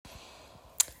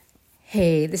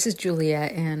Hey, this is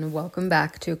Julia, and welcome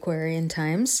back to Aquarian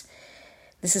Times.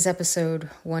 This is episode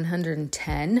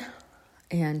 110,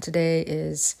 and today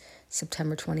is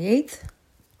September 28th,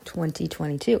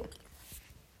 2022.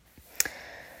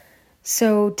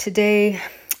 So today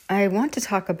I want to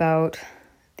talk about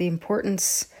the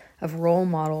importance of role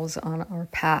models on our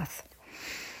path.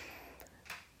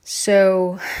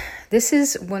 So this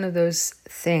is one of those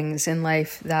things in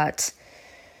life that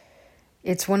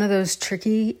it's one of those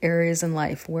tricky areas in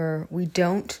life where we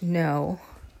don't know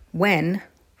when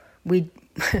we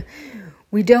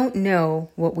don't know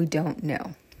what we don't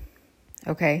know.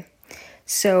 Okay?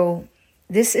 So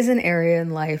this is an area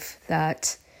in life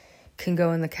that can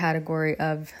go in the category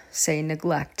of, say,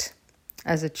 neglect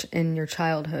in your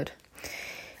childhood.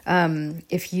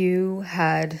 If you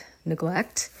had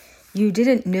neglect, you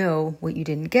didn't know what you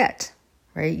didn't get,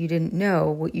 right? You didn't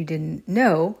know what you didn't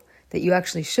know that you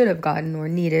actually should have gotten or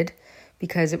needed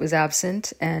because it was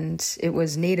absent and it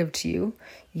was native to you.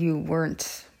 You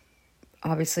weren't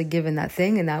obviously given that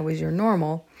thing and that was your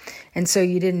normal. And so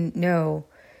you didn't know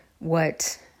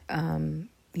what, in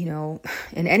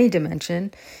any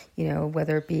dimension,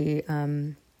 whether it be,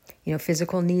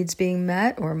 physical needs being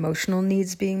met or emotional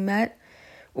needs being met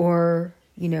or,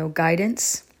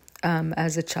 guidance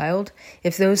as a child.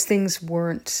 If those things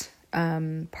weren't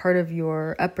part of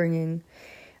your upbringing,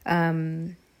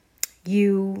 it's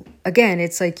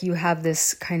like you have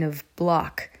this kind of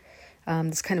block,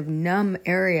 this kind of numb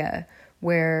area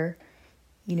where,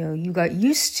 you got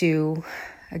used to,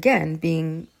 again,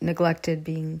 being neglected,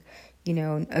 being,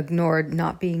 ignored,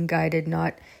 not being guided,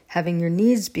 not having your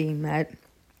needs being met.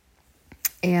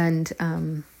 And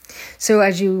so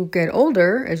as you grow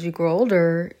older,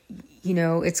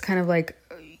 it's kind of like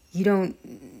you don't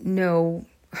know.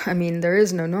 I mean, there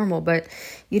is no normal, but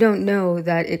you don't know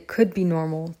that it could be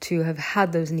normal to have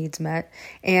had those needs met.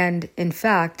 And in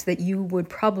fact, that you would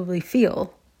probably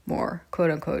feel more, quote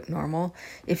unquote, normal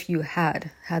if you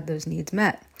had those needs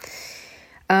met.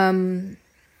 And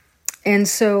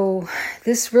so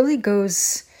this really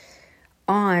goes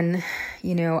on,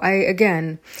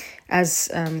 as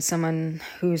someone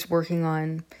who's working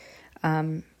on,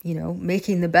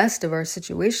 making the best of our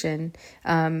situation,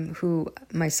 who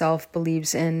myself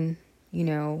believes in,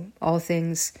 all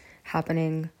things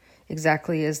happening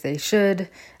exactly as they should.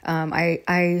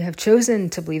 I have chosen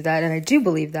to believe that, and I do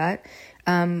believe that,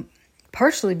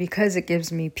 partially because it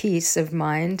gives me peace of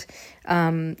mind.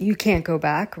 You can't go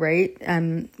back, right?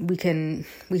 We can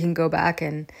go back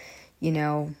and,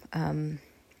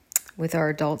 with our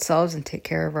adult selves and take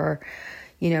care of our,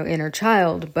 inner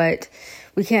child, but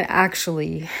we can't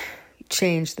actually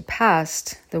change the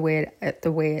past the way it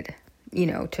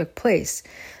took place.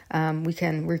 We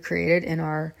can recreate it in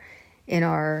our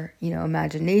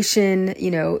imagination,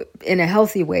 in a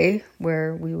healthy way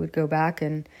where we would go back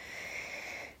and,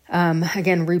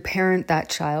 again, reparent that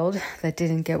child that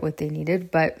didn't get what they needed.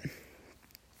 But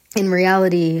in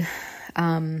reality,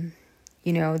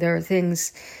 there are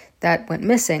things that went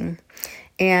missing.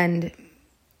 And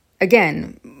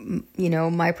again,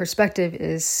 my perspective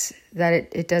is that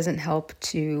it doesn't help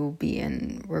to be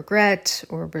in regret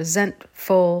or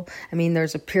resentful. I mean,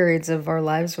 there's periods of our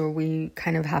lives where we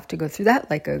kind of have to go through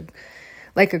that like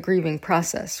a grieving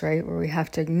process, right? Where we have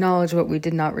to acknowledge what we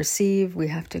did not receive. We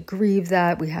have to grieve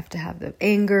that. We have to have the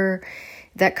anger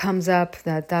that comes up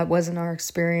that wasn't our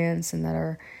experience and that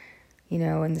our,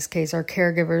 in this case, our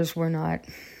caregivers were not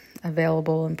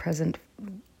available and present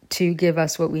to give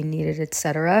us what we needed,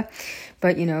 etc.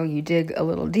 But, you dig a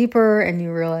little deeper and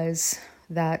you realize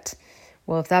that,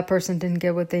 well, if that person didn't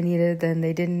get what they needed,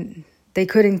 then they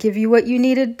couldn't give you what you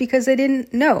needed because they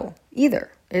didn't know either.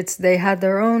 They had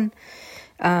their own,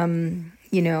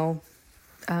 neglect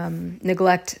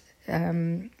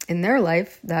in their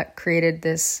life that created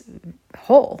this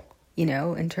hole,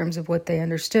 in terms of what they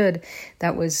understood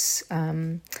that was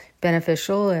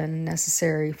beneficial and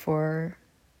necessary for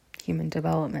human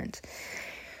development.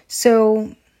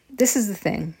 So this is the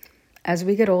thing. As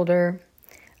we get older,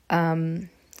 again,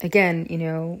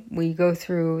 we go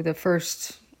through the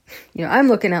first, I'm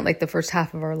looking at like the first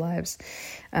half of our lives.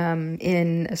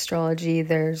 In astrology,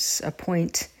 there's a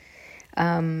point,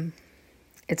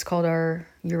 it's called our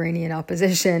Uranian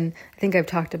opposition. I think I've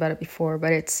talked about it before,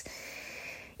 but it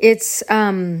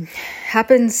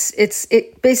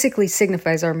basically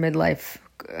signifies our midlife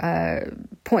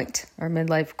point, our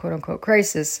midlife quote unquote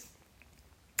crisis.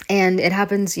 And it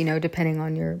happens, depending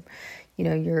on your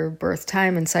birth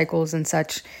time and cycles and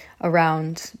such,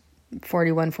 around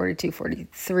 41, 42,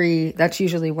 43. That's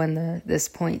usually when this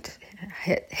point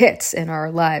hits in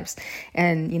our lives.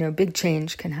 And, big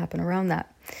change can happen around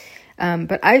that.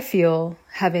 But I feel,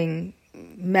 having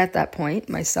met that point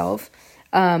myself,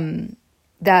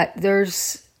 that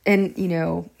there's, and,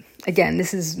 again,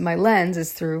 this is my lens,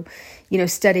 is through,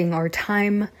 studying our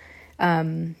time,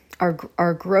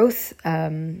 our growth,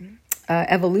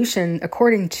 evolution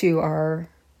according to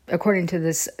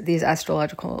these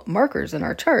astrological markers in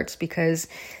our charts, because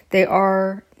they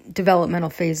are developmental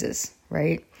phases,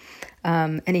 right?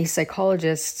 Any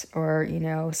psychologist or,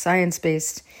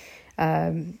 science-based,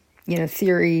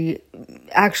 theory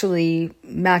actually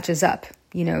matches up,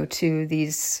 to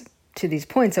these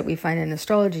points that we find in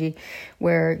astrology,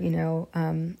 where,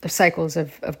 the cycles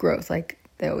of growth, like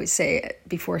they always say,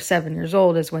 before 7 years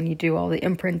old is when you do all the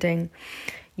imprinting,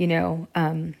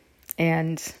 and,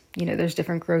 there's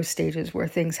different growth stages where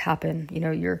things happen.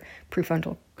 Your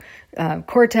prefrontal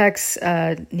cortex,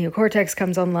 neocortex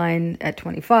comes online at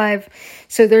 25.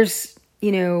 So there's,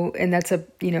 and that's a,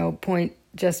 point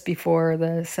just before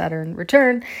the Saturn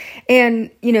return. And,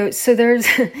 so there's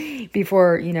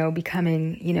before,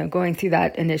 becoming, going through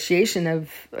that initiation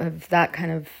of that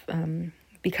kind of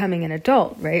becoming an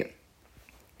adult, right?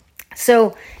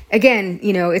 So again,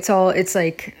 it's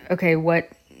like, okay, what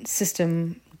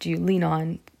system do you lean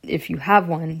on, if you have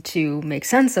one, to make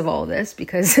sense of all this?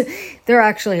 Because there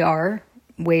actually are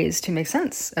ways to make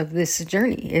sense of this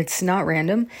journey. It's not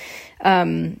random.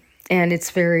 And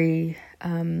it's very,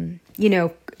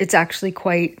 it's actually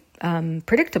quite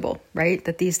predictable, right?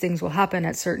 That these things will happen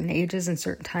at certain ages and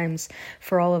certain times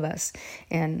for all of us.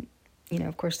 And,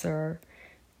 of course, there are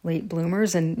late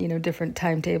bloomers and, different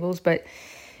timetables, but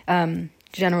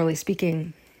generally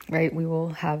speaking, right, we will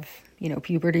have,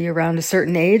 puberty around a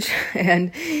certain age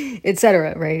and et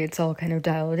cetera, right? It's all kind of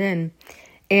dialed in.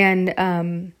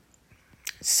 And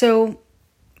so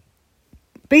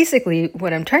basically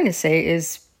what I'm trying to say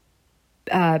is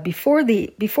before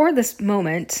this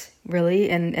moment, really,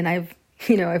 and I've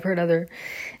heard other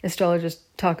astrologers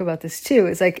talk about this too,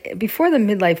 it's like before the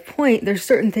midlife point, there's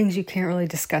certain things you can't really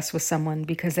discuss with someone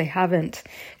because they haven't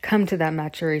come to that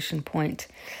maturation point.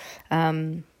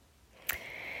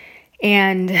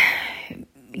 And,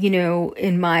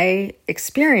 in my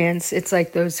experience, it's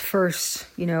like those first,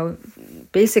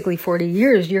 basically 40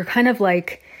 years, you're kind of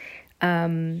like,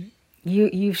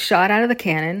 you've shot out of the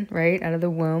cannon, right? Out of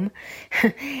the womb,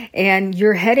 and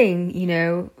you're heading,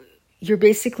 you're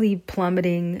basically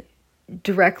plummeting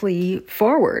directly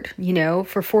forward,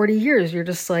 for 40 years. You're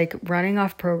just like running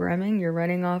off programming. You're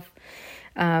running off,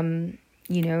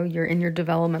 you're in your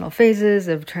developmental phases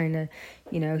of trying to,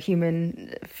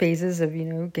 human phases of,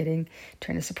 trying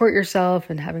to support yourself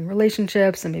and having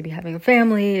relationships and maybe having a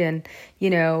family and,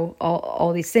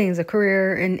 all these things, a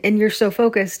career. And you're so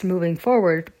focused moving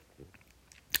forward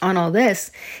on all this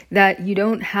that you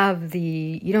don't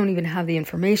even have the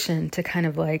information to kind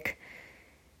of like,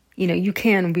 you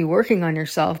can be working on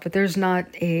yourself, but there's not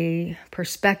a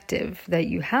perspective that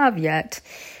you have yet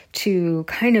to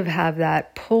kind of have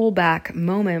that pullback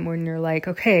moment when you're like,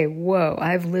 okay, whoa,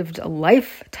 I've lived a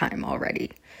lifetime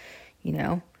already,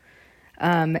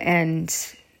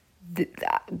 and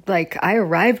like I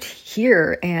arrived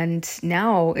here, and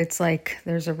now it's like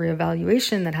there's a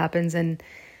reevaluation that happens, and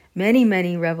many,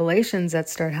 many revelations that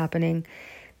start happening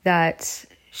that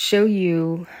show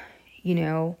you,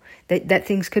 that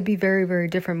things could be very, very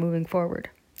different moving forward,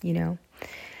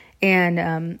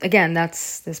 And again,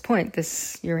 that's this point,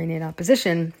 this Uranian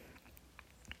opposition.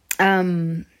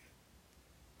 I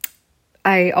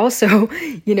also,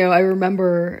 I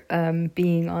remember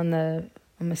being on a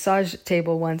massage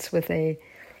table once with a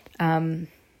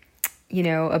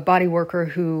body worker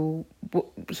who,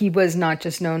 he was not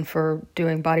just known for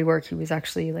doing body work. He was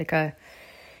actually like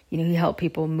he helped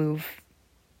people move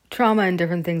trauma and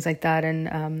different things like that.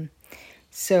 And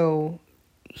so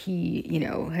he,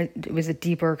 it was a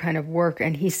deeper kind of work.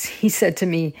 And he said to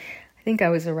me, I think I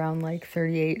was around like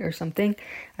 38 or something.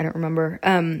 I don't remember.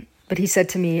 But he said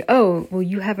to me, oh, well,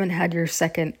 you haven't had your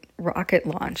second rocket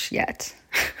launch yet.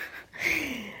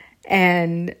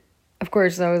 And of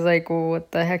course I was like, well,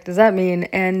 what the heck does that mean?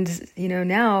 And,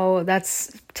 now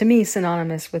that's to me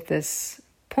synonymous with this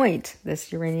point,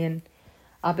 this Uranian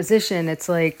opposition. It's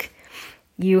like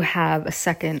you have a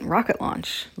second rocket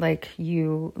launch, like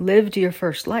you lived your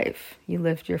first life. You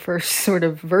lived your first sort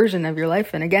of version of your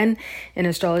life. And again, in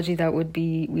astrology, we'd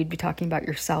be talking about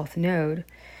your south node.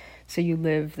 So you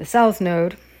live the south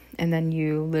node, and then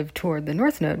you live toward the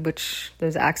north node, which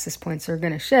those axis points are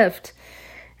going to shift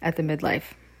at the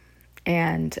midlife.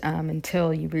 And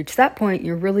until you reach that point,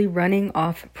 you're really running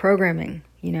off programming,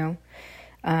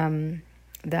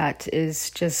 that is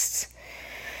just,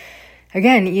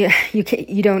 again,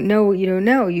 you don't know what you don't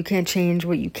know. You can't change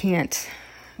what you can't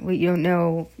what you don't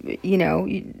know,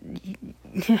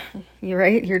 you're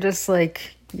right. You're just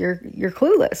like, you're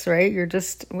clueless, right? You're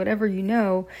just, whatever you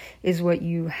know is what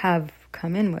you have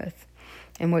come in with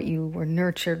and what you were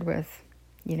nurtured with,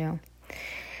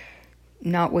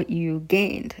 not what you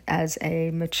gained as a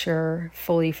mature,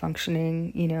 fully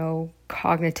functioning,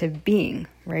 cognitive being,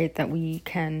 right? That we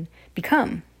can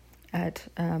become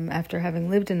after having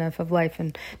lived enough of life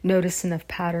and noticed enough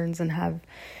patterns and have,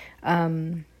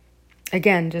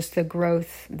 again, just the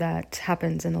growth that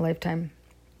happens in a lifetime.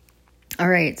 All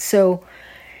right. So,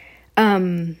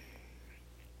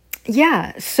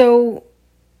 so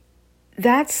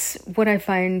that's what I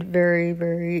find very,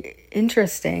 very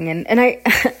interesting. And I,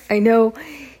 I know,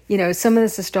 some of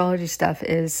this astrology stuff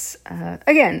is,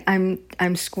 again,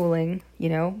 I'm schooling,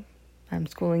 I'm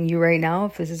schooling you right now,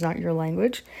 if this is not your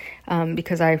language,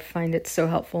 because I find it so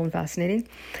helpful and fascinating.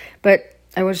 But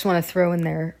I just want to throw in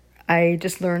there, I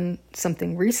just learned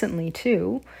something recently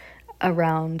too,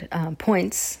 around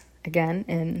points,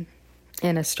 again,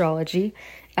 in astrology,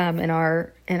 in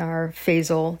our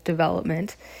phasal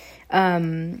development.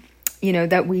 That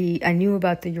I knew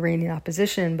about the Uranian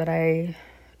opposition, but and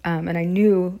I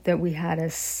knew that we had a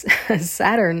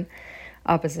Saturn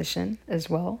opposition as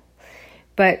well.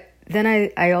 But then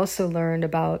I also learned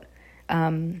about,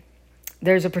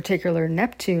 there's a particular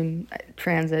Neptune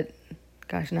transit.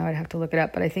 Gosh, now I'd have to look it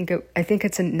up, but I think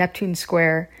it's a Neptune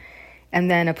square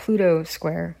and then a Pluto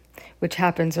square, which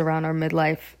happens around our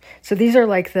midlife. So these are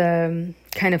like the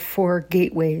kind of 4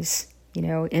 gateways,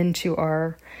 into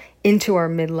our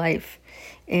midlife.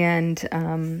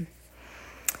 And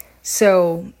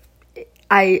so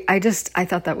I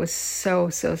thought that was so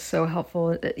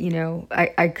helpful.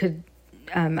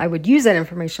 I would use that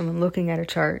information when looking at a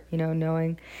chart,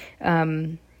 knowing,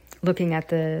 looking at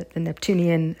the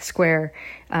Neptunian square.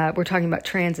 We're talking about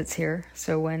transits here.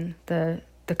 So when the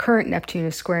current Neptune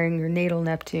is squaring your natal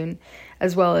Neptune,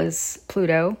 as well as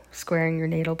Pluto squaring your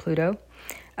natal Pluto,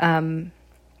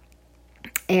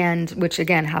 and which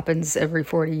again happens every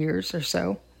 40 years or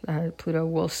so. Pluto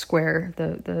will square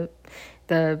the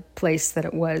place that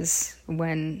it was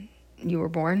when you were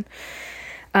born.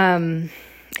 And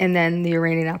then the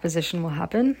Uranian opposition will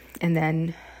happen. And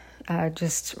then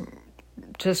just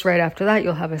right after that,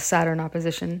 you'll have a Saturn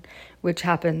opposition, which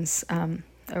happens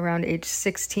around age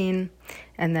 16,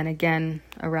 and then again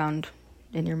around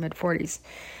in your mid-40s.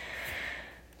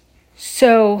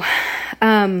 So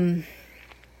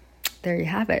there you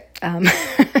have it.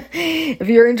 If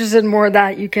you're interested in more of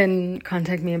that, you can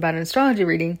contact me about an astrology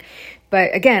reading.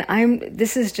 But again,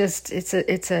 it's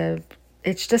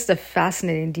just a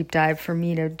fascinating deep dive for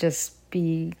me to just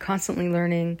be constantly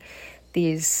learning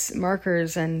these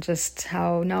markers and just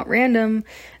how not random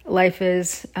life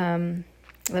is.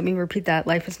 Let me repeat that.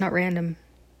 Life is not random.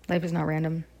 Life is not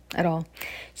random at all.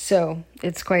 So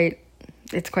it's quite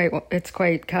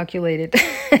calculated.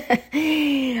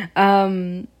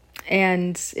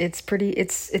 And it's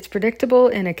predictable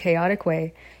in a chaotic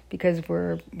way, because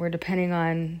we're depending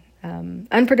on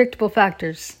unpredictable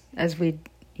factors as we're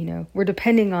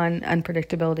depending on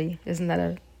unpredictability. Isn't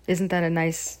that a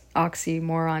nice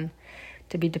oxymoron,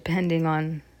 to be depending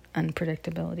on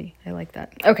unpredictability? I like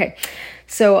that. Okay,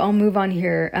 so I'll move on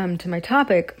here to my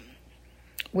topic,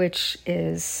 which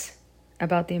is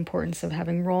about the importance of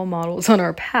having role models on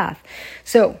our path.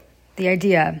 So the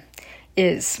idea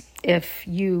is, if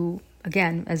you,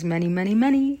 again, as many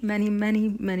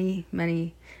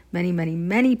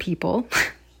people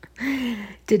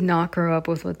did not grow up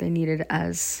with what they needed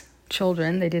as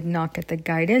children, they did not get the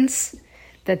guidance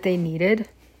that they needed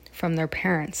from their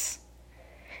parents.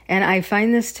 And I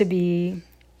find this to be,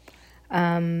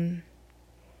 I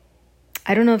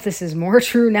don't know if this is more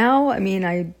true now. I mean,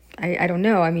 I don't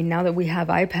know. I mean, now that we have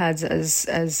iPads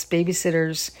as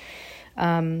babysitters,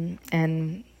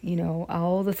 and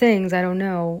all the things, I don't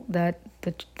know, that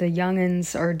the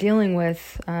youngins are dealing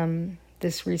with,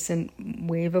 this recent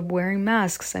wave of wearing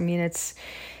masks. I mean, it's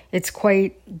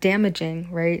quite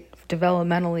damaging, right?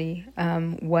 Developmentally,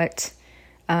 what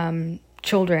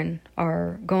children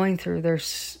are going through. They're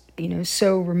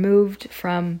so removed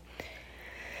from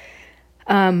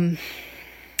the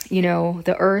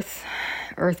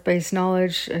earth-based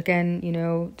knowledge,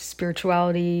 again,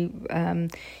 spirituality,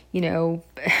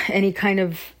 any kind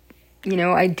of,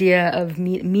 idea of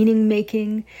meaning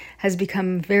making has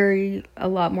become a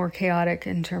lot more chaotic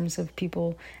in terms of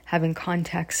people having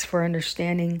context for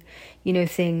understanding,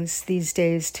 things these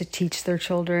days to teach their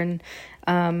children.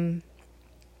 And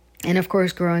of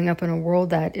course, growing up in a world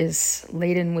that is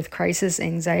laden with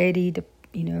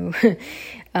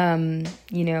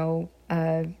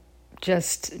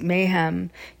just mayhem,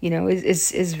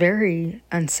 is very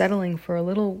unsettling for a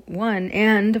little one.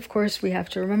 And of course, we have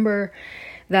to remember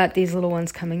that these little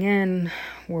ones coming in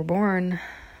were born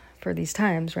for these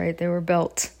times, right? They were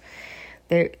built.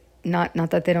 They're not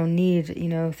that they don't need,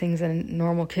 things that a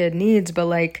normal kid needs, but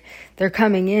like they're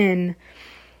coming in,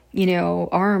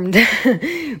 armed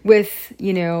with,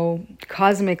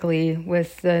 cosmically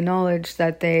with the knowledge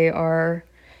that they are,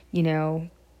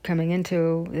 coming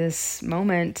into this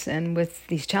moment and with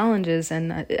these challenges.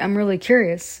 And I'm really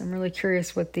curious. I'm really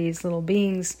curious what these little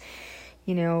beings,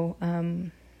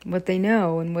 what they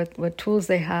know and what tools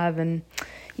they have. And,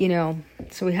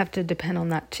 so we have to depend on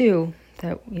that too,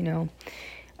 that,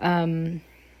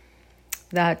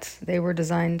 that they were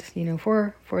designed,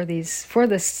 for this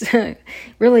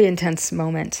really intense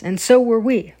moment. And so were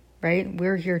we, right?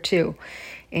 We're here too.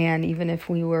 And even if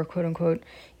we were quote unquote,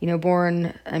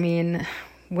 born, I mean,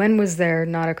 when was there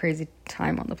not a crazy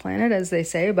time on the planet, as they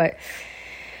say? But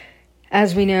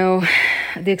as we know,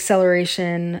 the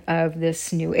acceleration of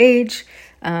this new age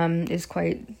is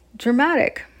quite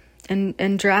dramatic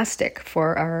and drastic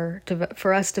for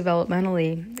us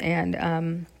developmentally.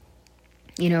 And,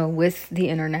 with the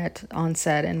internet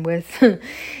onset and with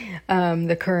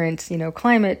the current,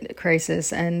 climate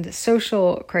crisis and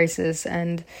social crisis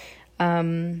and,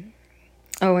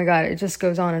 oh my God, it just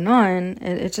goes on and on.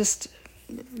 It just,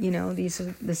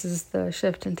 this is the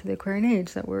shift into the Aquarian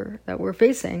age that we're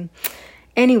facing.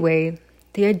 Anyway,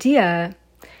 the idea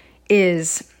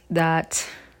is that,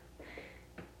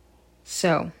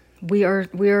 so we are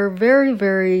very,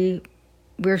 very,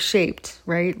 we're shaped,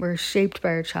 right? We're shaped by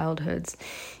our childhoods.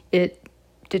 It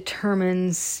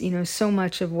determines, so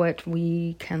much of what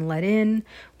we can let in,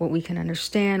 what we can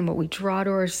understand, what we draw to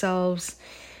ourselves.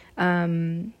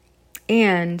 And,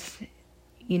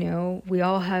 we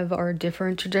all have our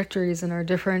different trajectories and our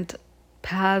different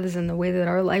paths and the way that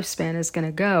our lifespan is going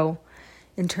to go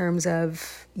in terms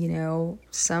of,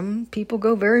 some people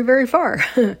go very, very far,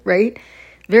 right?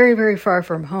 Very, very far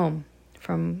from home,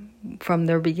 from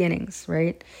their beginnings,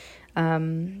 right?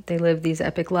 They live these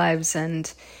epic lives,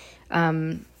 and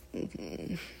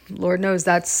Lord knows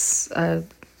that's a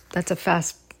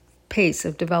fast pace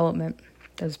of development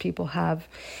those people have.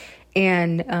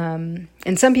 And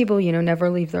some people, never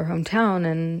leave their hometown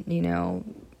and,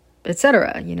 et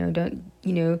cetera, don't,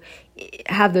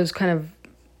 have those kind of,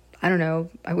 I don't know,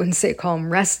 I wouldn't call them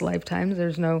rest lifetimes.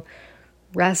 There's no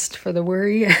rest for the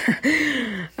worry.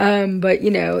 But,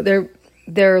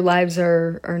 their lives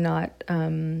are not,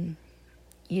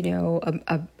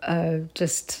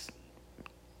 just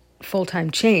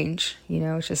full-time change,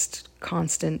 it's just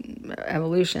constant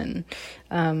evolution,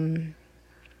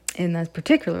 in that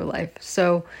particular life.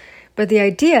 So, but the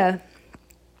idea,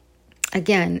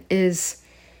 again, is,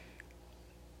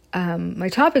 my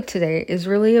topic today is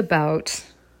really about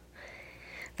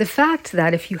the fact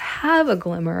that if you have a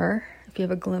glimmer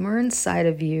inside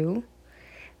of you,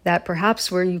 that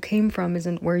perhaps where you came from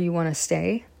isn't where you want to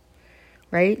stay,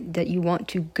 right? That you want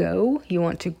to go, you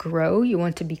want to grow, you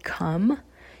want to become,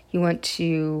 you want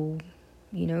to,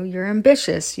 you're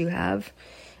ambitious, you have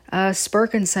a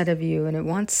spark inside of you and it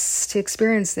wants to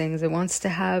experience things. It wants to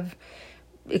have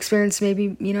experience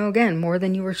maybe, again, more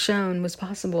than you were shown was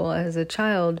possible as a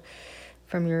child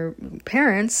from your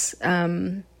parents,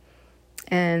 or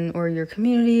your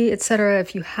community, etc.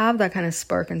 If you have that kind of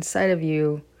spark inside of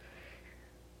you,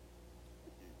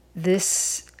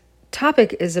 this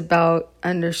topic is about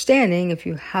understanding, if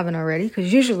you haven't already,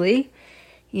 because usually,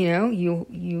 you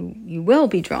will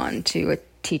be drawn to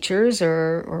teachers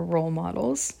or role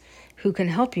models who can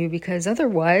help you, because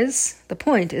otherwise, the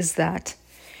point is that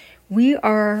we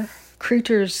are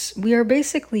creatures, we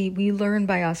learn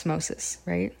by osmosis,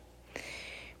 right?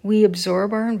 We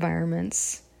absorb our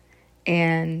environments,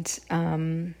 and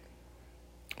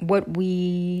what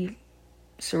we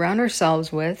surround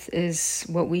ourselves with is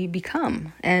what we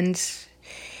become. And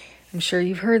I'm sure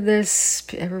you've heard this.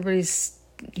 Everybody's,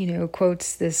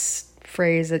 quotes this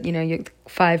phrase that,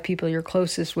 5 people you're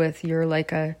closest with, you're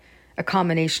like a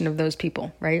combination of those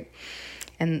people, right?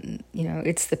 And,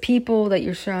 it's the people that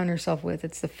you surround yourself with.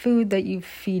 It's the food that you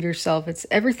feed yourself. It's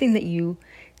everything that you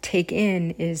take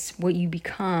in is what you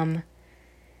become.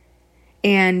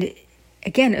 And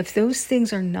again, if those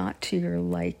things are not to your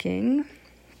liking,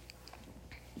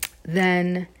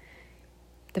 then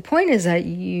the point is that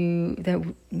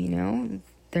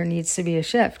there needs to be a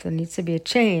shift. There needs to be a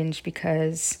change,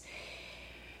 because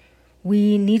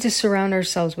we need to surround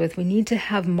ourselves with, we need to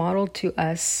have modeled to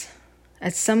us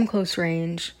at some close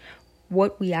range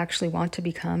what we actually want to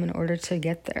become in order to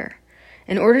get there.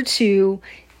 In order to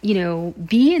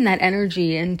be in that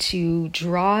energy and to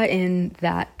draw in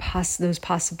those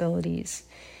possibilities.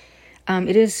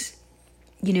 It is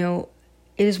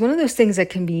one of those things that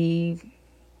can be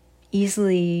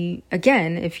easily,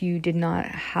 again, if you did not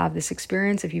have this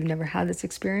experience, if you've never had this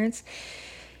experience,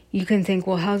 you can think,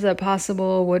 well, how's that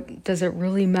possible? What does it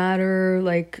really matter?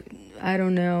 Like, I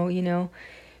don't know,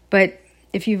 But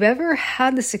if you've ever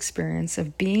had this experience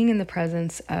of being in the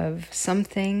presence of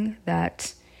something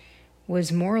that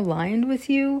was more aligned with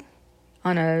you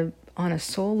on a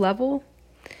soul level,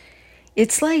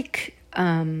 it's like,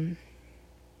 I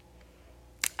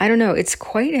don't know, it's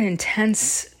quite an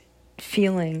intense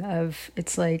feeling of,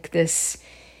 it's like this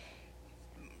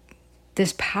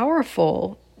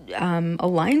powerful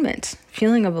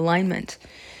feeling of alignment.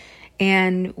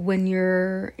 And when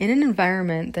you're in an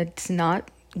environment that's not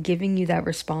giving you that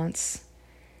response,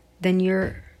 then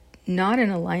you're not in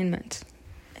alignment.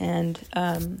 And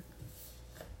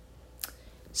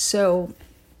so,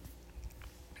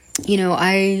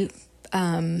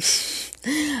 I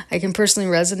can personally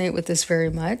resonate with this very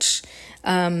much.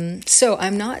 So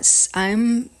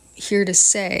I'm here to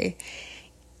say,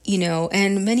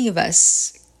 and many of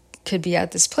us could be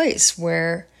at this place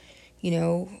where,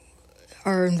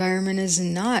 our environment is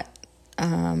not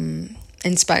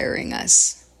inspiring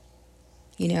us.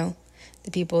 The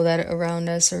people that are around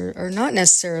us are not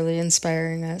necessarily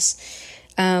inspiring us.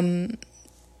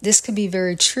 This could be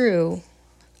very true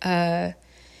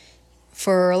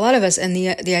for a lot of us. And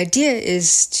the idea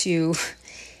is to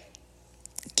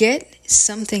get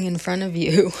something in front of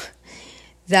you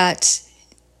that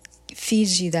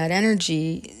feeds you that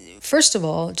energy, first of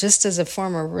all, just as a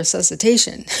form of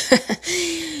resuscitation,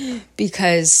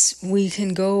 because we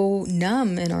can go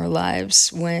numb in our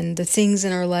lives when the things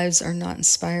in our lives are not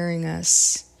inspiring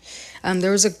us.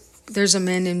 There's a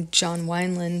man named John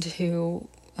Wineland who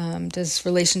does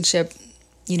relationship,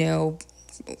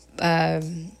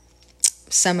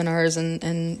 seminars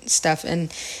and stuff,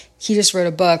 and he just wrote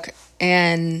a book,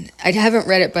 and I haven't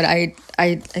read it, but I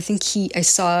think I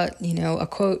saw a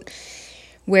quote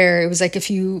where it was like, if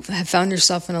you have found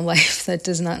yourself in a life that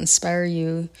does not inspire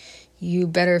you, you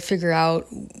better figure out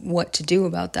what to do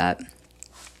about that.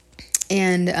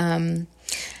 And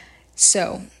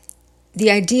so the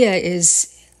idea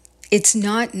is, it's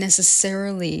not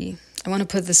necessarily, I want to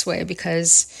put it this way,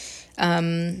 because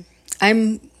I'm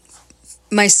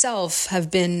myself have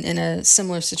been in a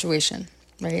similar situation,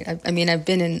 right? I'm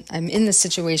in this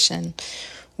situation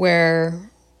where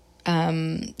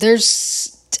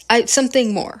there's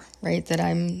something more, right, that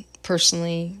I'm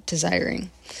personally desiring.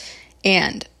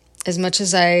 And as much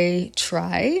as I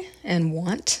try and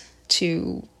want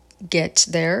to get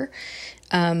there,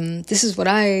 this is what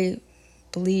I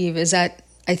believe, is that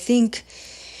I think,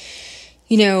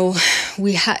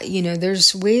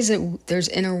 there's ways that there's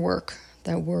inner work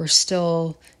that we're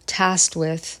still tasked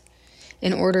with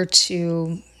in order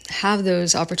to have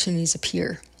those opportunities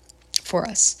appear for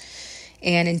us.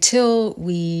 And until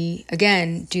we,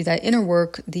 again, do that inner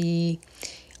work, the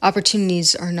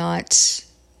opportunities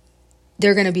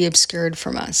they're going to be obscured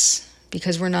from us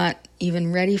because we're not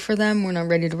even ready for them. We're not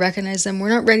ready to recognize them. We're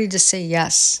not ready to say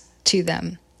yes to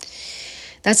them.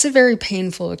 That's a very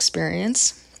painful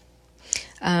experience.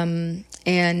 And,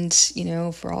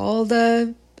 for all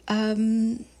the,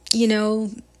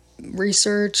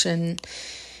 research and,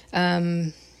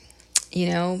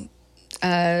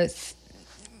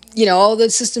 all the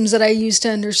systems that I use to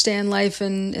understand life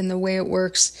and the way it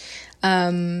works.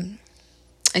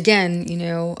 Again,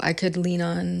 I could lean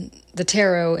on the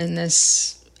tarot in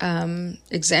this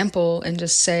example and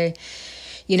just say,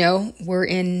 we're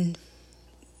in,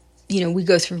 we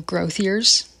go through growth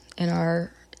years in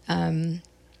our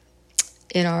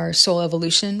soul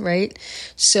evolution, right?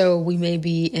 So we may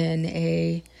be in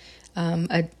a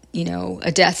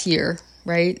death year,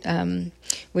 right?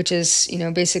 Which is,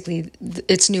 basically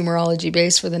it's numerology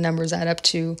based, where the numbers add up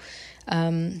to,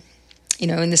 in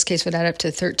this case would add up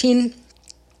to 13,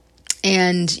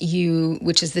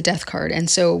 which is the death card. And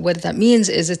so what that means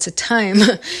is it's a time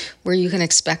where you can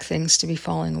expect things to be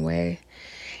falling away.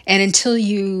 And until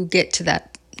you get to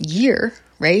that year,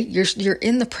 right, you're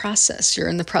in the process. You're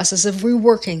in the process of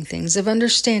reworking things, of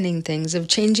understanding things, of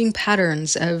changing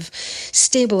patterns, of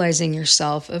stabilizing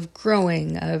yourself, of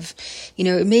growing, of,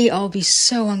 it may all be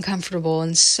so uncomfortable,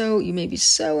 and so you may be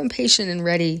so impatient and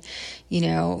ready,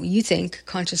 you think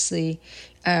consciously,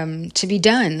 to be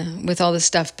done with all this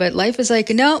stuff. But life is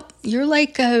like, no, you're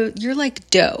like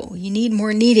dough. You need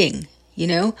more kneading,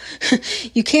 you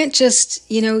can't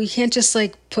just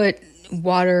like put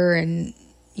water and,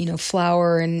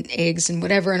 flour and eggs and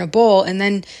whatever in a bowl and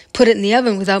then put it in the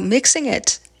oven without mixing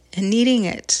it. and needing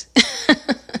it.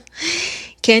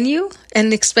 Can you?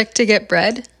 And expect to get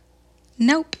bread?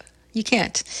 Nope, you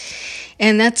can't.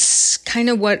 And that's kind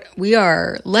of what we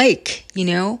are like,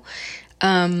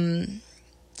 And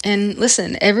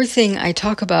listen, everything I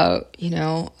talk about,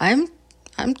 I'm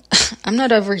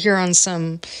not over here on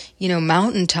some,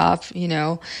 mountaintop,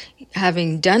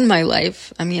 having done my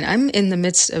life. I mean, I'm in the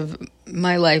midst of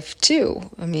my life too.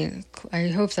 I mean, I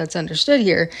hope that's understood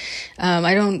here.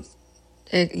 I don't,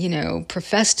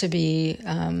 profess to be,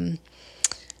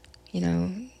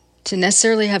 to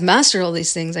necessarily have mastered all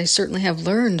these things. I certainly have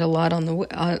learned a lot on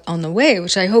the way,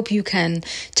 which I hope you can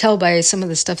tell by some of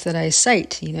the stuff that I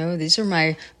cite. These are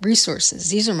my resources.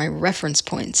 These are my reference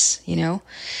points.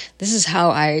 This is how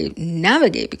I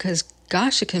navigate, because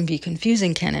gosh, it can be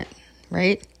confusing, can it?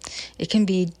 Right? It can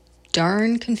be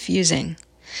darn confusing.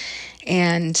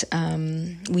 And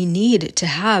we need to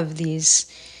have these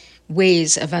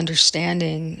ways of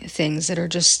understanding things that are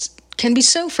just can be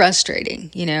so frustrating,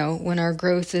 when our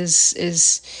growth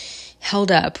is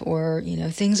held up, or,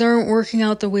 things aren't working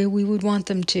out the way we would want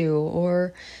them to,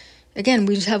 or again,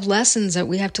 we just have lessons that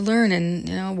we have to learn. And,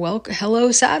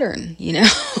 hello, Saturn,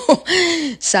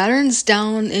 Saturn's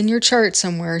down in your chart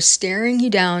somewhere, staring you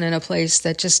down in a place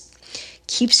that just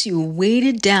keeps you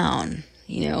weighted down,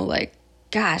 like,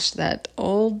 gosh, that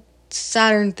old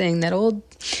Saturn thing, that old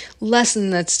lesson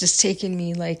that's just taken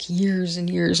me like years and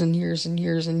years and years and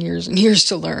years and years and years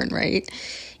to learn, right?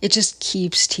 It just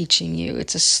keeps teaching you.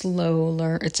 It's a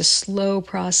slow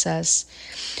process.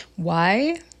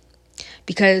 Why?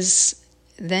 Because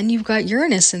then you've got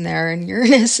Uranus in there, and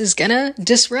Uranus is gonna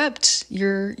disrupt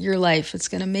your life. It's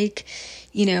gonna make,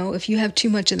 if you have too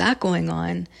much of that going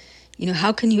on,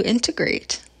 how can you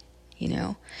integrate?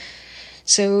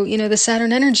 So, the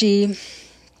Saturn energy,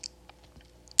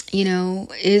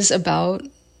 is about,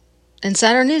 and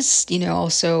Saturn is,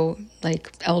 also like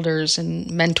elders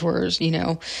and mentors,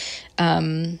 in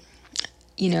our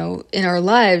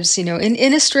lives,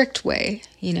 in a strict way,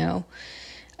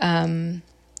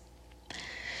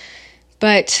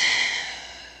 but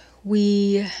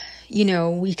we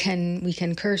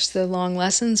can curse the long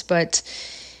lessons, but,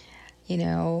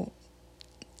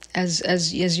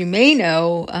 as you may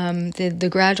know, the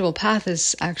gradual path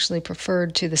is actually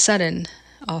preferred to the sudden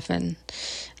often,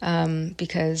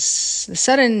 because the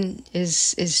sudden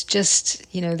is just,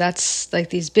 that's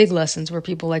like these big lessons where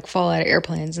people like fall out of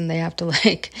airplanes and they have to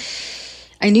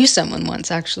I knew someone once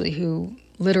actually who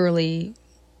literally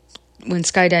went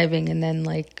skydiving, and then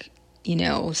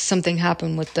something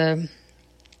happened with the,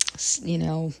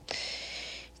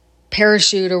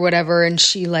 parachute or whatever, and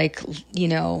she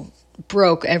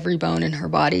broke every bone in her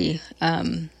body.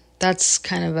 That's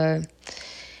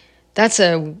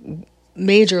a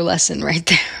major lesson right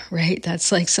there, right?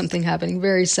 That's like something happening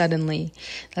very suddenly.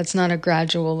 That's not a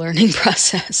gradual learning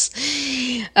process.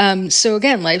 So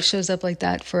again, life shows up like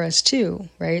that for us too,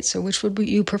 right? So which would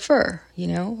you prefer?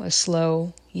 A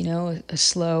slow,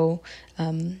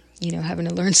 having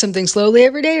to learn something slowly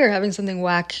every day, or having something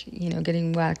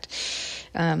getting whacked.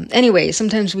 Anyway,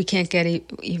 sometimes we can't get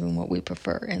even what we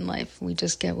prefer in life. We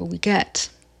just get what we get.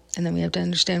 And then we have to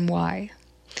understand why.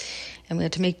 And we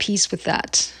have to make peace with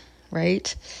that,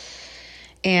 right?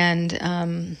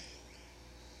 And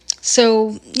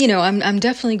so, I'm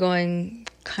definitely going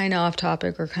kind of off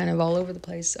topic, or kind of all over the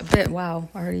place a bit. Wow,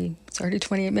 it's already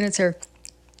 28 minutes here.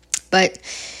 But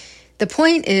the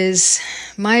point is,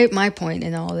 my point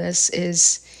in all this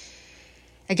is,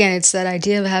 again, it's that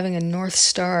idea of having a North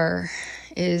Star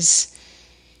is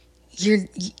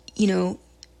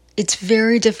it's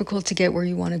very difficult to get where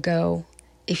you want to go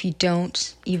if you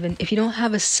don't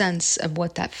have a sense of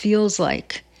what that feels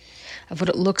like, of what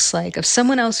it looks like, of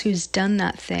someone else who's done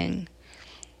that thing,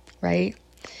 right?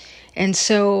 And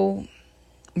so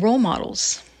role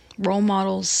models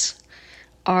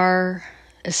are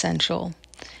essential.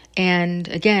 And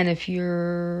again, if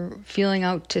you're feeling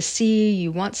out to sea,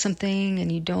 you want something and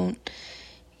you don't,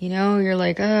 you're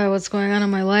like, what's going on in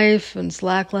my life? And it's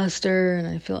lackluster and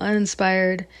I feel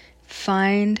uninspired.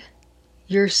 Find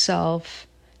yourself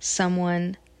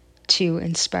someone to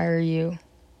inspire you.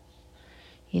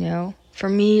 For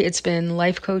me, it's been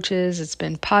life coaches, it's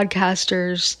been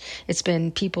podcasters, it's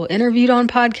been people interviewed on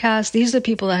podcasts. These are the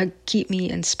people that keep me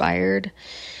inspired.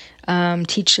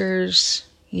 Teachers,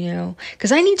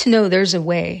 because I need to know there's a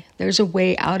way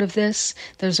out of this.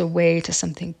 There's a way to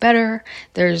something better.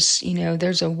 There's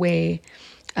a way,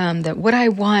 that what I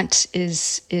want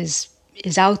is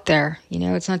out there.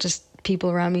 It's not just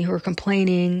people around me who are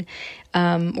complaining,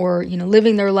 or,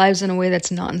 living their lives in a way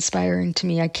that's not inspiring to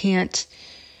me. I can't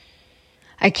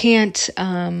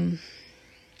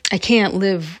I can't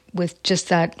live with just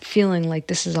that feeling like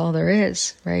this is all there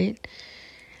is, right?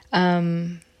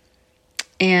 And,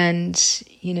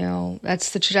 you know,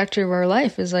 that's the trajectory of our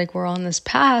life, is like we're on this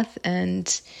path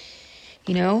and,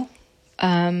 you know,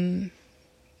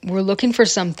 we're looking for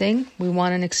something. We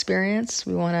want an experience.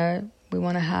 We want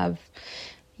to have,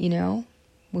 you know,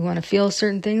 we want to feel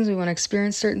certain things. We want to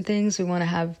experience certain things. We want to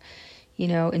have, you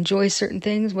know, enjoy certain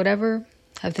things, whatever,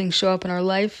 have things show up in our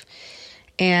life.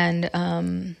 And,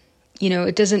 you know,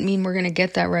 it doesn't mean we're going to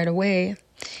get that right away,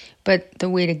 but the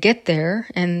way to get there,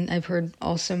 and I've heard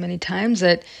also many times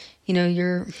that, you know,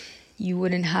 you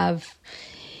wouldn't have,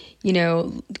 you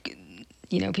know,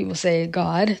 people say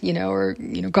God, you know, or,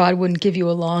 you know, God wouldn't give you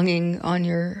a longing on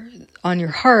your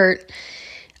heart,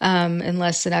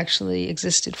 unless it actually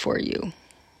existed for you.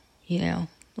 You know,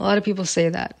 a lot of people say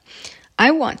that.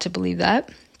 I want to believe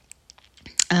that.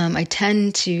 I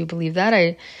tend to believe that.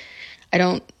 I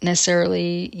don't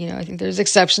necessarily, you know, I think there's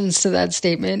exceptions to that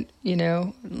statement, you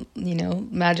know,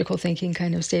 magical thinking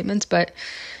kind of statements. But,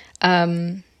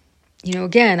 you know,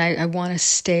 again, I want to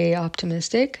stay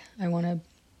optimistic. I want to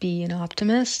be an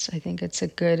optimist. I think it's a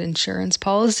good insurance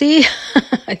policy.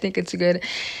 I think it's a good,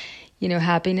 you know,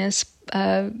 happiness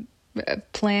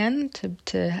plan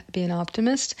to be an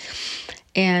optimist.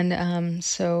 And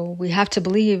so we have to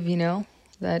believe, you know,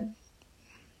 that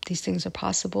these things are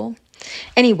possible.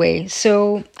 Anyway,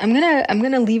 so I'm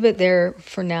gonna leave it there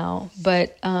for now.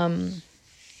 But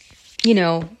you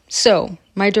know, so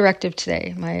my directive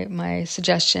today, my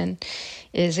suggestion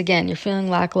is, again, you're feeling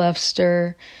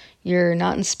lackluster, you're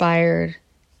not inspired,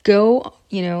 go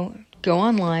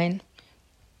online,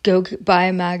 go buy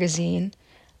a magazine,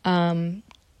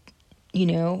 you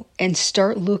know, and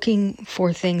start looking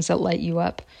for things that light you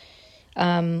up.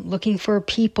 Looking for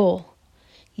people,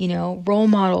 you know, role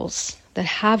models that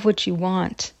have what you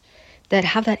want, that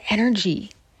have that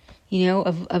energy, you know,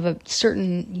 of a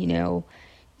certain, you know,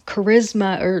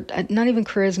 charisma, or not even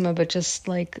charisma, but just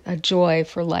like a joy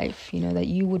for life, you know, that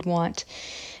you would want,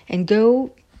 and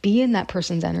go be in that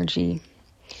person's energy,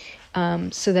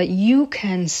 so that you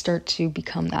can start to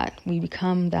become that. We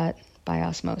become that by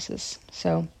osmosis.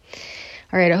 So,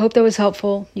 all right, I hope that was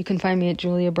helpful. You can find me at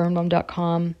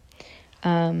juliabirnbaum.com.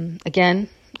 Again,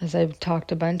 as I've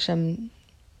talked a bunch,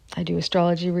 I do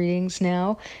astrology readings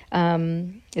now.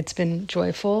 It's been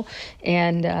joyful.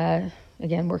 And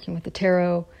again, working with the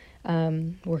tarot,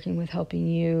 working with helping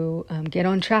you get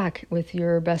on track with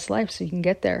your best life so you can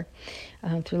get there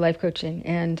through life coaching.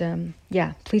 And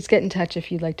yeah, please get in touch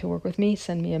if you'd like to work with me.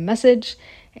 Send me a message.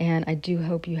 And I do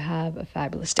hope you have a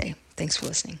fabulous day. Thanks for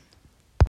listening.